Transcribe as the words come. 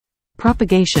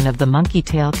Propagation of the monkey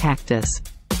tail cactus.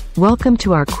 Welcome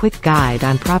to our quick guide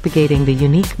on propagating the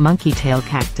unique monkey tail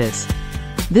cactus.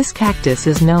 This cactus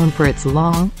is known for its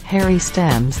long, hairy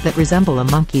stems that resemble a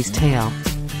monkey's tail.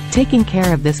 Taking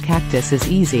care of this cactus is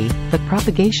easy, but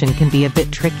propagation can be a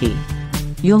bit tricky.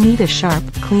 You'll need a sharp,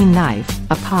 clean knife,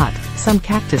 a pot, some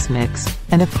cactus mix,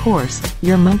 and of course,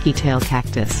 your monkey tail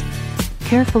cactus.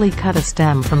 Carefully cut a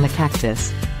stem from the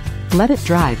cactus. Let it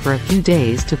dry for a few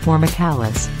days to form a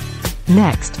callus.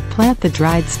 Next, plant the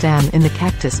dried stem in the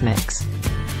cactus mix.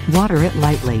 Water it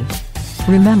lightly.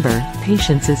 Remember,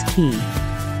 patience is key.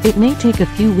 It may take a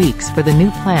few weeks for the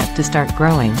new plant to start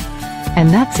growing. And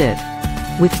that's it.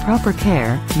 With proper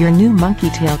care, your new monkey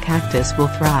tail cactus will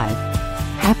thrive.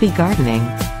 Happy gardening!